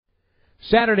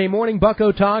Saturday morning,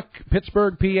 Bucko Talk,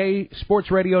 Pittsburgh, PA,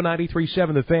 Sports Radio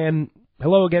 93.7 The Fan.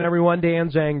 Hello again, everyone. Dan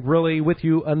Zangrilli with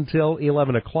you until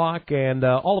 11 o'clock. And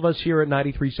all of us here at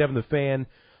 93.7 The Fan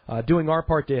doing our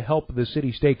part to help the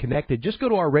city stay connected. Just go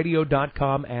to our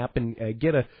radio.com app and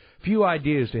get a few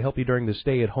ideas to help you during the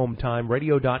stay-at-home time.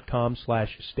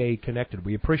 Radio.com/stay connected.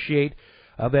 We appreciate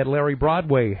that Larry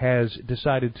Broadway has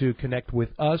decided to connect with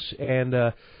us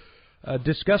and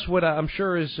discuss what I'm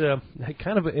sure is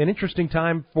kind of an interesting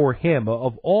time for him.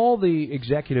 Of all the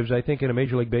executives, I think, in a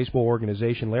Major League Baseball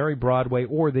organization, Larry Broadway,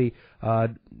 or the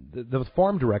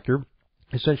farm director,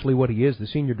 essentially what he is, the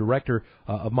senior director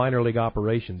of minor league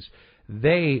operations,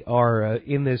 they are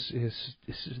in this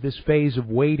phase of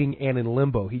waiting and in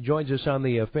limbo. He joins us on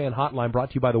the fan hotline brought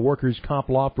to you by the Workers' Comp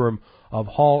Law Firm of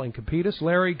Hall and Capitas.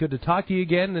 Larry, good to talk to you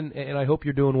again, and I hope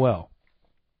you're doing well.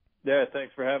 Yeah,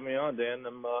 thanks for having me on, Dan.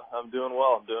 I'm doing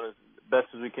well. I'm doing as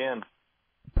best as we can.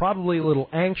 Probably a little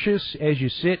anxious as you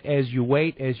sit, as you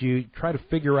wait, as you try to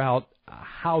figure out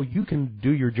how you can do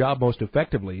your job most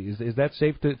effectively. Is that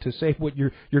safe to say what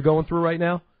you're going through right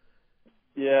now?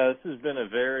 Yeah, this has been a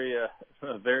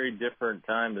very different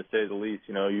time, to say the least.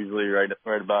 You know, usually right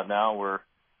about now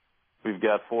we've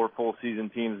got 4 full season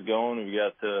teams going. We've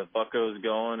got the Buccos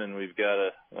going, and we've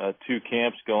got 2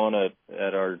 camps going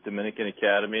at our Dominican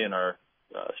Academy and our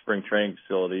spring training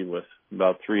facility with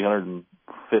about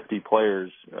 350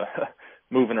 players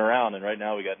moving around. And right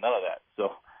now we got none of that.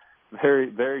 So very,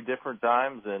 very different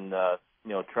times, and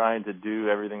trying to do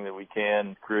everything that we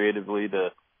can creatively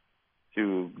to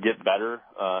get better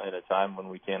in a time when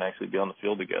we can't actually be on the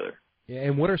field together.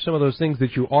 And what are some of those things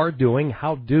that you are doing?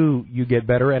 How do you get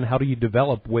better, and how do you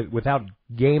develop without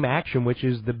game action, which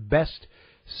is the best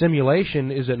simulation,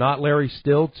 is it not, Larry,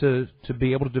 still to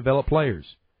be able to develop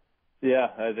players? Yeah,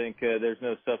 I think there's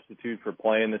no substitute for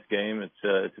playing this game. It's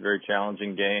a very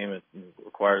challenging game. It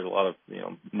requires a lot of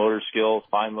motor skills,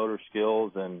 fine motor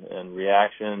skills, and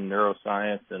reaction,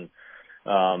 neuroscience, and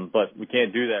but we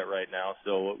can't do that right now.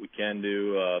 So what we can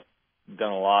do.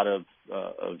 Done a lot of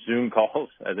Zoom calls.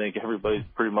 I think everybody's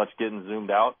pretty much getting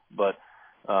zoomed out, but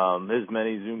as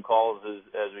many Zoom calls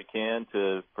as we can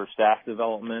for staff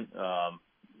development,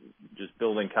 just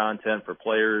building content for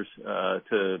players,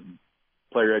 to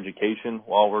player education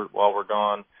while we're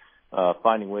gone,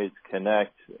 finding ways to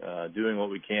connect, doing what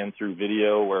we can through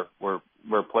video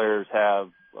where players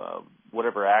have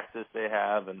whatever access they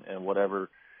have and whatever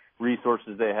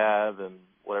resources they have and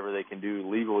whatever they can do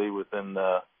legally within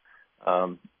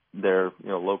their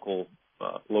local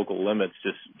limits,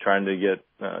 just trying to get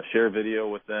share video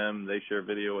with them, they share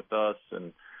video with us,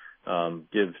 and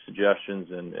give suggestions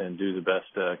and do the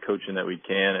best coaching that we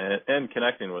can and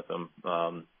connecting with them,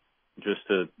 just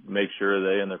to make sure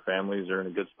they and their families are in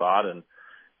a good spot, and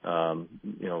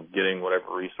getting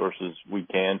whatever resources we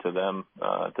can to them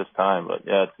at this time. But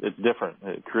yeah, it's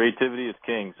different. Creativity is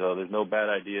king, so there's no bad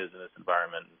ideas in this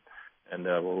environment, and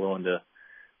we're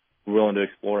willing to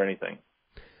explore anything.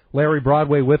 Larry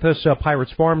Broadway with us,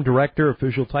 Pirates Farm Director,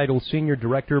 official title Senior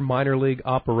Director, Minor League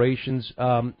Operations,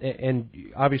 and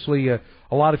obviously a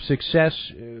lot of success.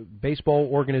 Baseball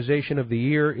Organization of the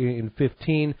Year in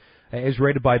 15, as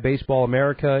rated by Baseball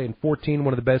America. In 14,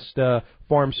 one of the best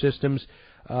farm systems.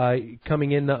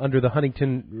 Coming in under the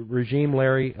Huntington regime,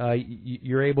 Larry,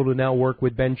 you're able to now work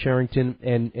with Ben Cherington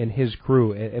and his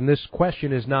crew. And this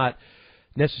question is not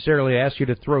necessarily ask you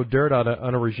to throw dirt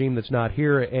on a regime that's not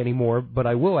here anymore, but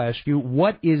I will ask you,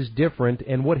 what is different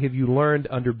and what have you learned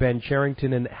under Ben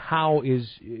Cherington, and how is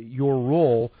your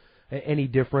role any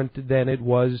different than it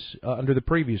was under the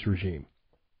previous regime?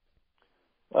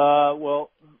 Well,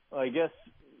 I guess,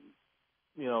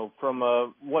 from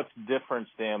a what's different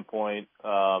standpoint,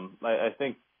 I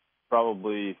think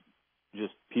probably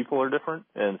just people are different.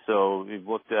 And so we've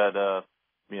looked at,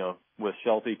 with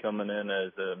Shelty coming in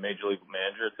as a major league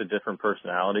manager, it's a different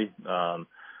personality.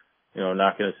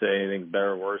 Not going to say anything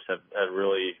better or worse. Have had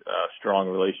really strong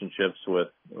relationships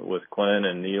with Clint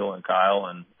and Neil and Kyle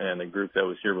and the group that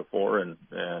was here before, and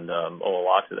owe a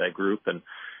lot to that group. And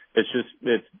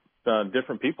it's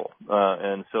different people.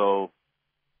 And so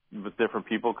with different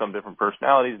people come different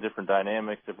personalities, different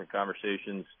dynamics, different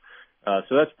conversations.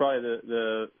 So that's probably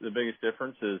the biggest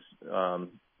difference is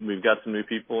we've got some new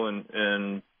people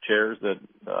in chairs that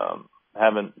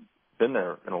haven't been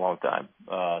there in a long time.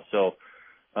 So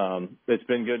it's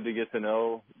been good to get to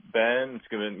know Ben. It's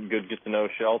been good to get to know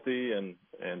Shelty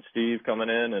and Steve coming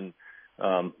in, and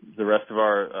the rest of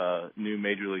our new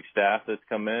major league staff that's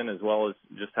come in, as well as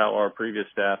just how our previous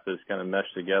staff has kind of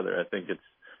meshed together. I think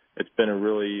it's been a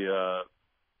really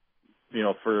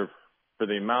for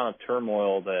the amount of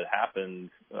turmoil that happened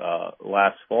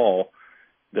last fall,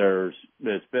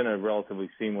 it's been a relatively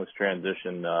seamless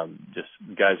transition. Just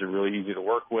guys are really easy to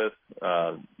work with,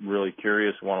 really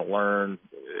curious, want to learn,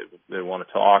 they want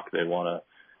to talk, they want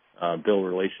to build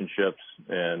relationships,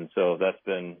 and so that's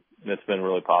been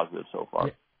really positive so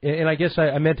far. And I guess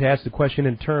I meant to ask the question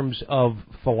in terms of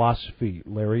philosophy,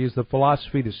 Larry. Is the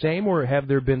philosophy the same, or have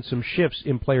there been some shifts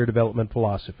in player development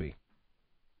philosophy?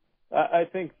 I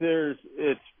think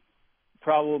it's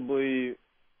probably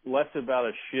less about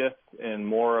a shift and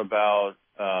more about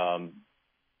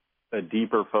a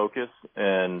deeper focus.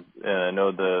 And I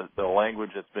know the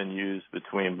language that's been used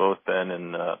between both Ben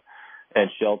and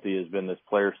Shelty has been this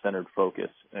player-centered focus.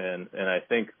 And I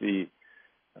think the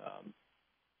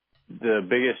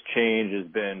biggest change has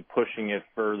been pushing it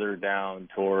further down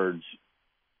towards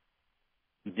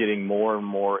getting more and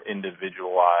more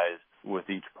individualized with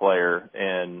each player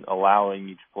and allowing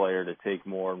each player to take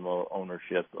more and more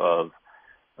ownership of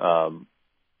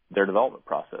their development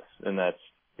process. And that's,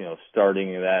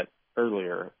 starting that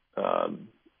earlier.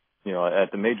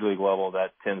 At the major league level,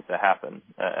 that tends to happen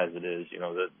as it is,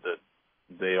 that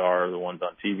they are the ones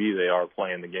on TV, they are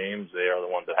playing the games, they are the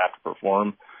ones that have to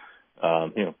perform.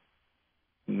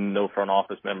 No front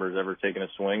office member has ever taken a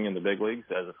swing in the big leagues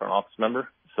as a front office member.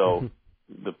 So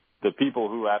the people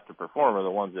who have to perform are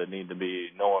the ones that need to be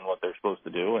knowing what they're supposed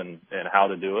to do and how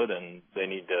to do it, and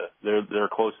they're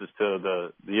closest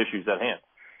to the issues at hand.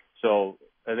 So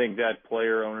I think that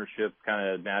player ownership kind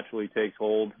of naturally takes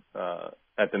hold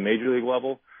at the major league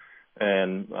level,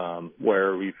 and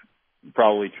where we've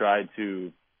probably tried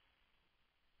to,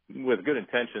 with good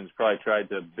intentions, tried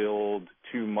to build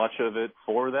too much of it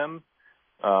for them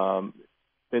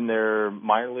in their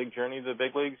minor league journey to the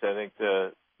big leagues. I think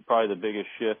probably the biggest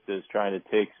shift is trying to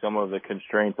take some of the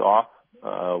constraints off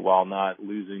while not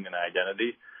losing an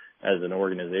identity as an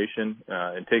organization,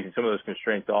 and taking some of those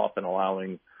constraints off and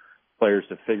allowing players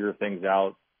to figure things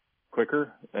out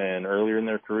quicker and earlier in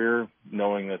their career,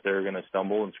 knowing that they're going to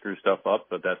stumble and screw stuff up,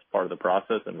 but that's part of the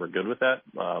process, and we're good with that.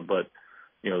 But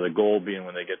the goal being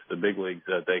when they get to the big leagues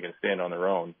that they can stand on their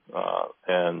own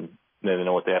and they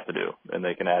know what they have to do, and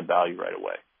they can add value right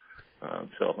away.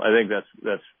 So I think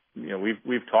that's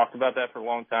we've talked about that for a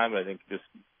long time. But I think just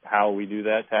how we do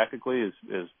that tactically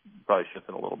is probably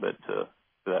shifting a little bit to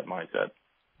that mindset.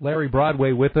 Larry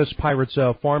Broadway with us, Pirates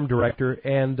farm director,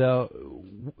 and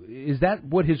is that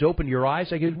what has opened your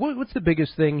eyes? I guess, what's the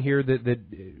biggest thing here that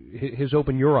has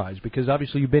opened your eyes? Because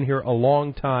obviously you've been here a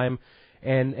long time,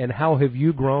 and how have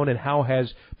you grown, and how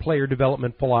has player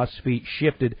development philosophy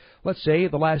shifted, let's say,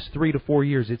 the last 3 to 4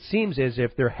 years? It seems as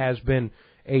if there has been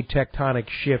a tectonic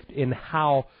shift in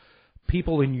how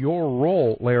people in your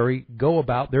role, Larry, go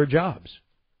about their jobs.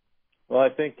 Well, I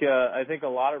think a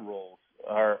lot of roles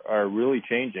are really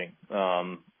changing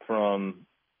from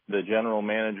the general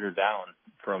manager down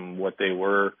from what they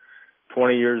were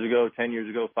 20 years ago, 10 years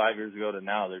ago, 5 years ago to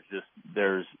now.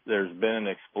 There's been an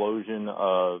explosion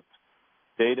of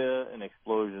data, an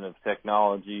explosion of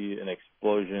technology, an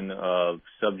explosion of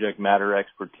subject matter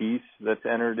expertise that's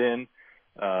entered in.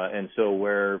 And so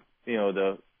where,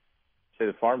 the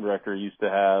farm director used to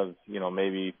have,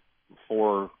 maybe 4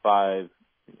 or 5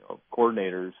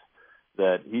 coordinators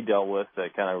that he dealt with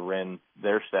that kind of ran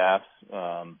their staffs.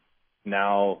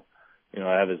 Now,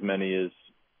 I have as many as,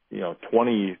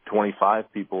 20,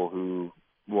 25 people who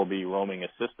will be roaming a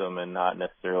system and not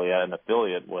necessarily at an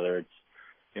affiliate, whether it's,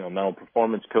 mental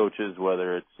performance coaches,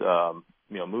 whether it's,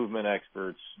 movement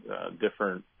experts,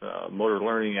 different motor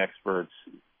learning experts,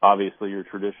 obviously your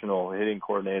traditional hitting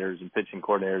coordinators and pitching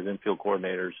coordinators, infield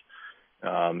coordinators.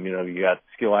 You got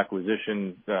skill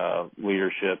acquisition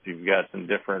leadership. You've got some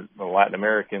different Latin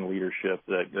American leadership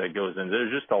that goes in.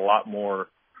 There's just a lot more.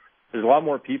 There's a lot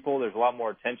more people. There's a lot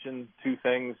more attention to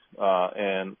things,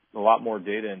 and a lot more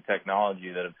data and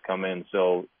technology that have come in.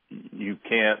 So you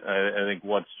can't. I think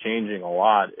what's changing a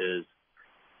lot is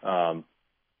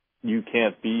you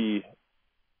can't be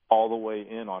all the way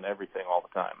in on everything all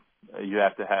the time. You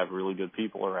have to have really good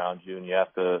people around you, and you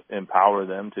have to empower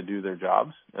them to do their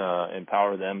jobs,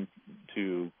 empower them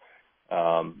to,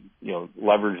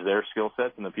 leverage their skill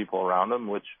sets and the people around them,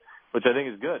 which I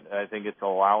think is good. I think it's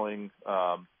allowing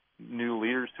new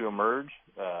leaders to emerge.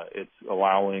 It's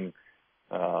allowing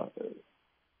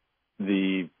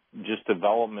the just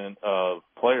development of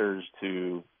players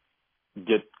to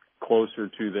get closer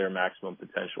to their maximum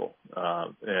potential,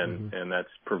 and that's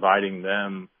providing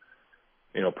them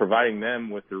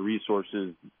with the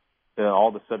resources in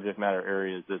all the subject matter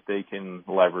areas that they can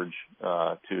leverage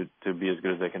to be as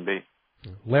good as they can be.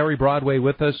 Larry Broadway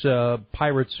with us,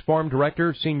 Pirates farm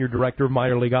director, senior director of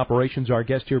minor league operations, our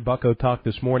guest here, Bucko Talk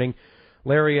this morning.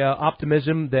 Larry,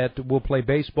 optimism that we'll play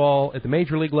baseball at the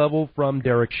major league level from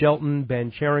Derek Shelton,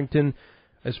 Ben Cherington.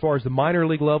 As far as the minor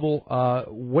league level,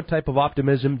 what type of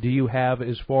optimism do you have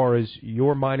as far as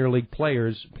your minor league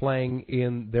players playing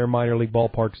in their minor league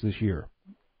ballparks this year?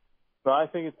 Well, I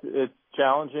think it's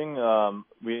challenging.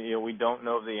 We don't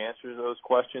know the answers to those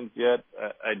questions yet.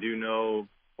 I do know,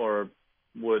 or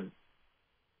would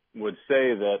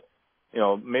say that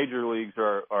major leagues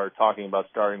are talking about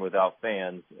starting without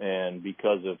fans, and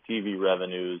because of TV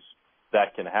revenues,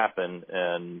 that can happen,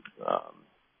 and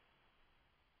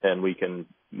we can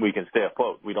stay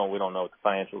afloat. We don't know what the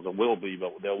financials will be,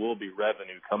 but there will be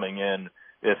revenue coming in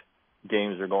if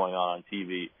games are going on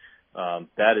TV.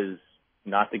 That is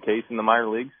not the case in the minor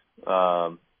leagues.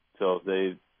 So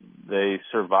they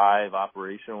survive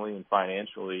operationally and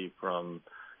financially from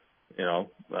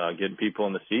getting people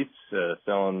in the seats,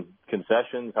 selling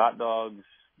concessions, hot dogs,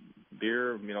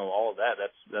 beer, all of that.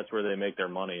 That's where they make their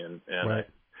money, and right.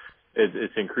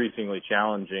 It's increasingly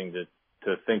challenging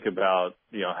to think about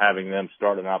having them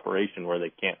start an operation where they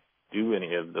can't do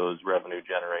any of those revenue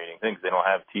generating things. They don't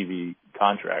have TV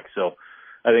contracts, so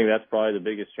I think that's probably the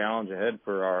biggest challenge ahead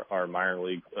for our minor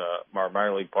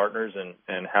league partners,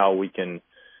 and how we can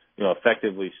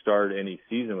effectively start any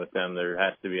season with them. There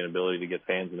has to be an ability to get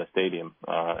fans in the stadium,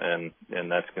 and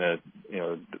that's going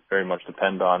to very much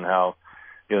depend on how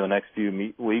the next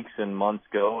few weeks and months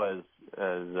go as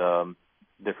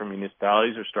different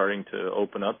municipalities are starting to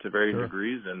open up to varying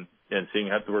degrees and seeing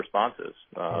how the response is.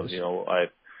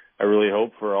 I really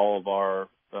hope for all of our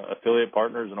affiliate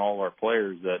partners and all of our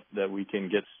players that we can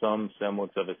get some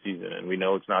semblance of a season. And we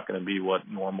know it's not going to be what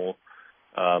normal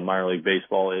minor league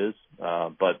baseball is,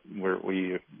 but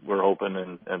we're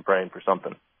hoping and praying for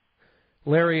something.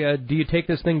 Larry, do you take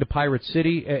this thing to Pirate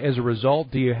City as a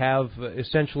result? Do you have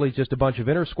essentially just a bunch of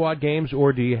inter-squad games,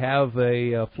 or do you have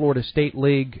a Florida State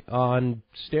League on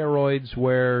steroids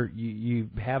where you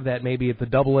have that maybe at the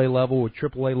AA level or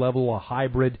AAA level, a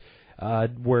hybrid,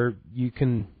 where you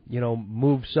can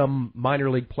move some minor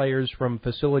league players from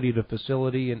facility to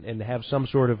facility and have some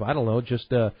sort of, I don't know,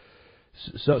 just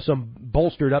some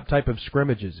bolstered up type of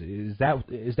scrimmages? Is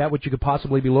that what you could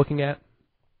possibly be looking at?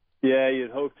 Yeah, we'd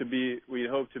hope to be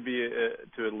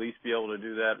to at least be able to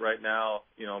do that. Right now,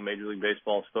 Major League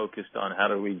Baseball is focused on how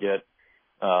do we get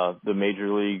the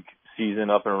Major League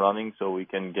season up and running so we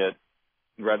can get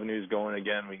revenues going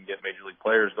again, we can get Major League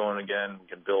players going again, we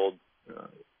can build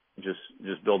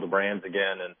just build the brands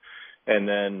again, and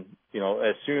then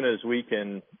as soon as we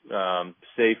can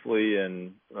safely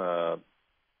and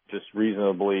just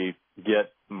reasonably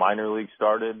get minor league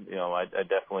started, I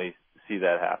definitely see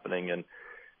that happening,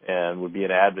 and would be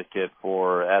an advocate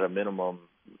for, at a minimum,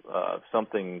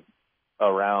 something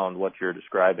around what you're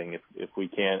describing. If we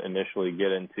can't initially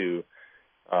get into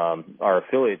our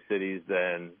affiliate cities,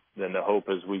 then the hope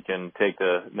is we can take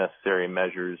the necessary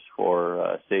measures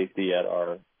for safety at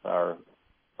our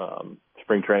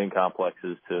spring training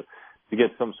complexes to get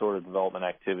some sort of development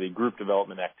activity, group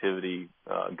development activity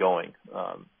going.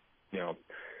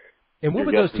 And what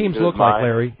would those teams look like,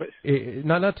 Larry?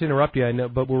 Not to interrupt you, I know,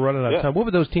 but we're running out of time. What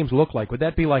would those teams look like? Would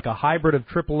that be like a hybrid of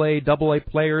AAA, AA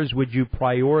players? Would you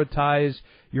prioritize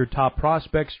your top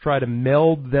prospects, try to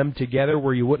meld them together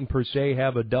where you wouldn't per se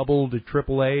have a double to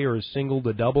AAA or a single to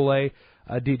AA?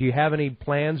 Do you have any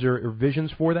plans or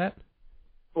visions for that?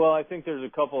 Well, I think there's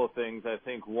a couple of things. I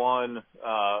think one,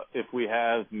 if we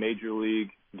have major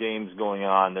league games going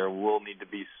on, there will need to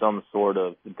be some sort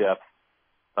of depth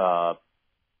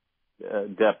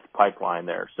pipeline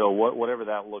there. So whatever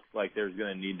that looks like, there's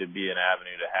going to need to be an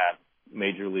avenue to have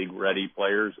major league ready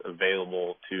players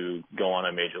available to go on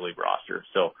a major league roster.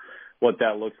 So what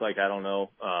that looks like, I don't know.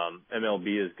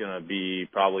 MLB is going to be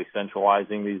probably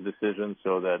centralizing these decisions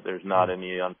so that there's not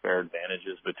any unfair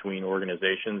advantages between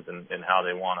organizations and how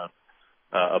they want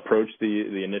to approach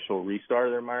the initial restart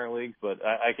of their minor leagues. But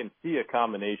I can see a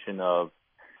combination of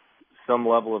some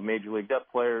level of major league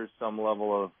depth players, some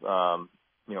level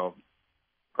of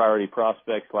priority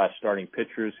prospects / starting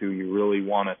pitchers who you really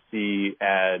want to see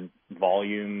add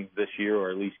volume this year, or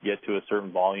at least get to a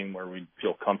certain volume where we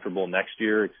feel comfortable next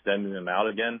year extending them out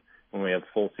again when we have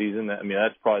full season. I mean,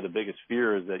 that's probably the biggest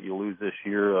fear, is that you lose this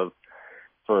year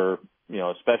for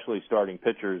especially starting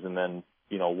pitchers, and then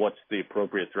what's the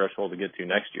appropriate threshold to get to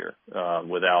next year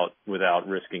without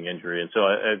risking injury. And so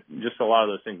just a lot of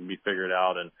those things can be figured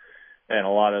out, and a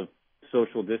lot of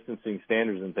social distancing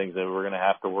standards and things that we're going to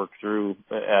have to work through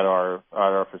at our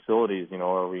facilities.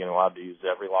 Are we allowed to use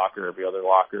every locker, every other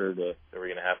locker? Are we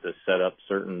going to have to set up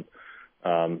certain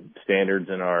standards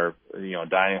in our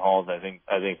dining halls? I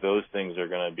think those things are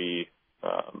going to be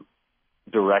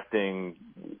directing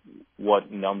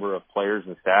number of players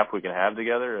and staff we can have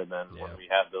together, and then when we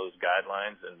have those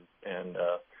guidelines,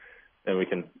 and we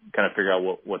can kind of figure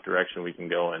out what direction we can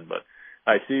go in. But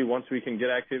I see once we can get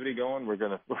activity going, we're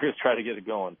gonna try to get it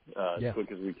going as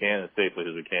quick as we can, as safely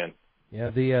as we can. Yeah,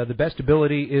 the best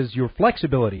ability is your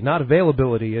flexibility, not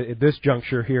availability at this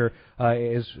juncture here.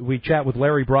 As we chat with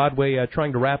Larry Broadway,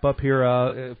 trying to wrap up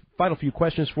here. Final few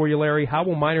questions for you, Larry. How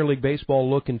will minor league baseball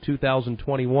look in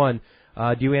 2021?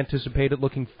 Do you anticipate it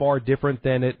looking far different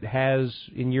than it has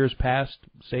in years past,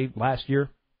 say last year?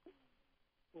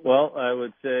 Well, I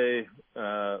would say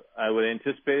I would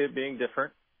anticipate it being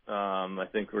different. I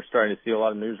think we're starting to see a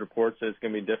lot of news reports that it's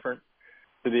going to be different.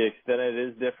 To the extent it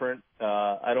is different,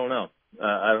 I don't know.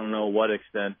 I don't know what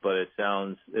extent, but it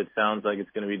sounds like it's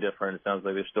going to be different. It sounds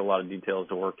like there's still a lot of details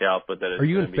to work out, but that it's Are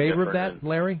you going in to be favor of different. that,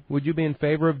 Larry? Would you be in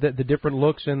favor of the different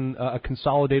looks in a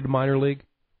consolidated minor league?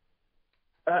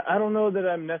 I don't know that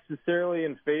I'm necessarily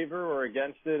in favor or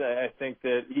against it. I think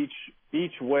that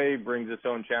each way brings its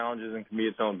own challenges and can be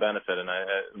its own benefit, and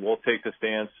we'll take the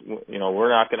stance. We're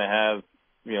not going to have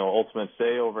ultimate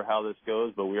say over how this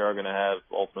goes, but we are going to have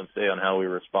ultimate say on how we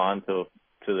respond to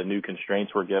the new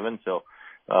constraints we're given. So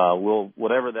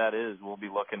whatever that is, we'll be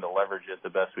looking to leverage it the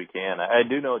best we can. I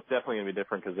do know it's definitely going to be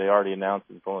different because they already announced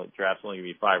the draft's only going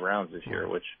to be 5 rounds this year.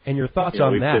 And your thoughts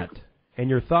on that?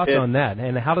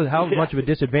 And how much of a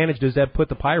disadvantage does that put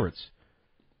the Pirates?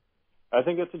 I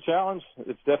think it's a challenge.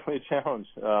 It's definitely a challenge.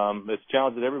 It's a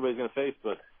challenge that everybody's going to face,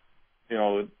 but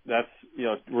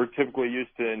we're typically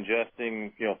used to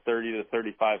ingesting 30 to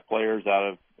 35 players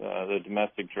out of the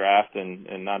domestic draft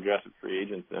and non-drafted free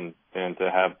agents, and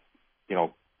to have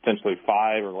potentially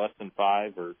 5 or less than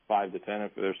 5 or 5 to 10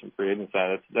 if there's some free agents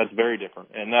out. That's very different,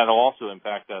 and that'll also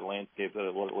impact that landscape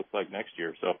of what it looks like next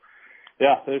year. So,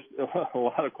 yeah, there's a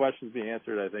lot of questions being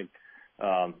answered. I think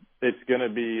it's going to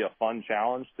be a fun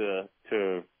challenge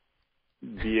to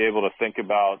be able to think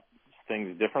about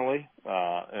things differently,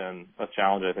 and a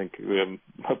challenge I think we have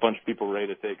a bunch of people ready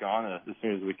to take on as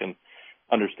soon as we can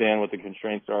understand what the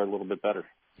constraints are a little bit better.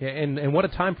 Yeah, and what a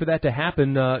time for that to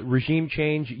happen. Regime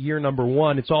change, year number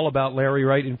 1. It's all about, Larry,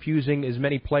 right, infusing as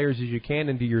many players as you can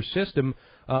into your system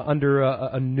under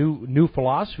a new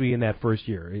philosophy in that first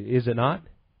year. Is it not?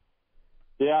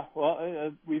 Yeah, well,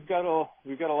 we've got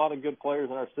a lot of good players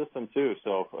in our system too.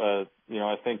 So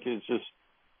I think it's just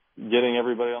getting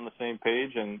everybody on the same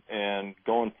page and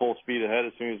going full speed ahead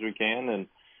as soon as we can,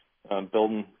 and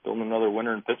building another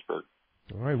winner in Pittsburgh.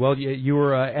 All right. Well, you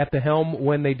were at the helm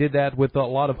when they did that with a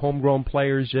lot of homegrown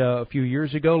players a few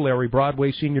years ago. Larry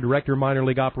Broadway, Senior Director of Minor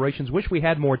League Operations. Wish we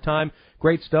had more time.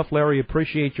 Great stuff, Larry.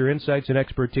 Appreciate your insights and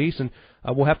expertise, and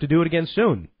we'll have to do it again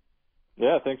soon.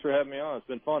 Yeah, thanks for having me on. It's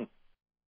been fun.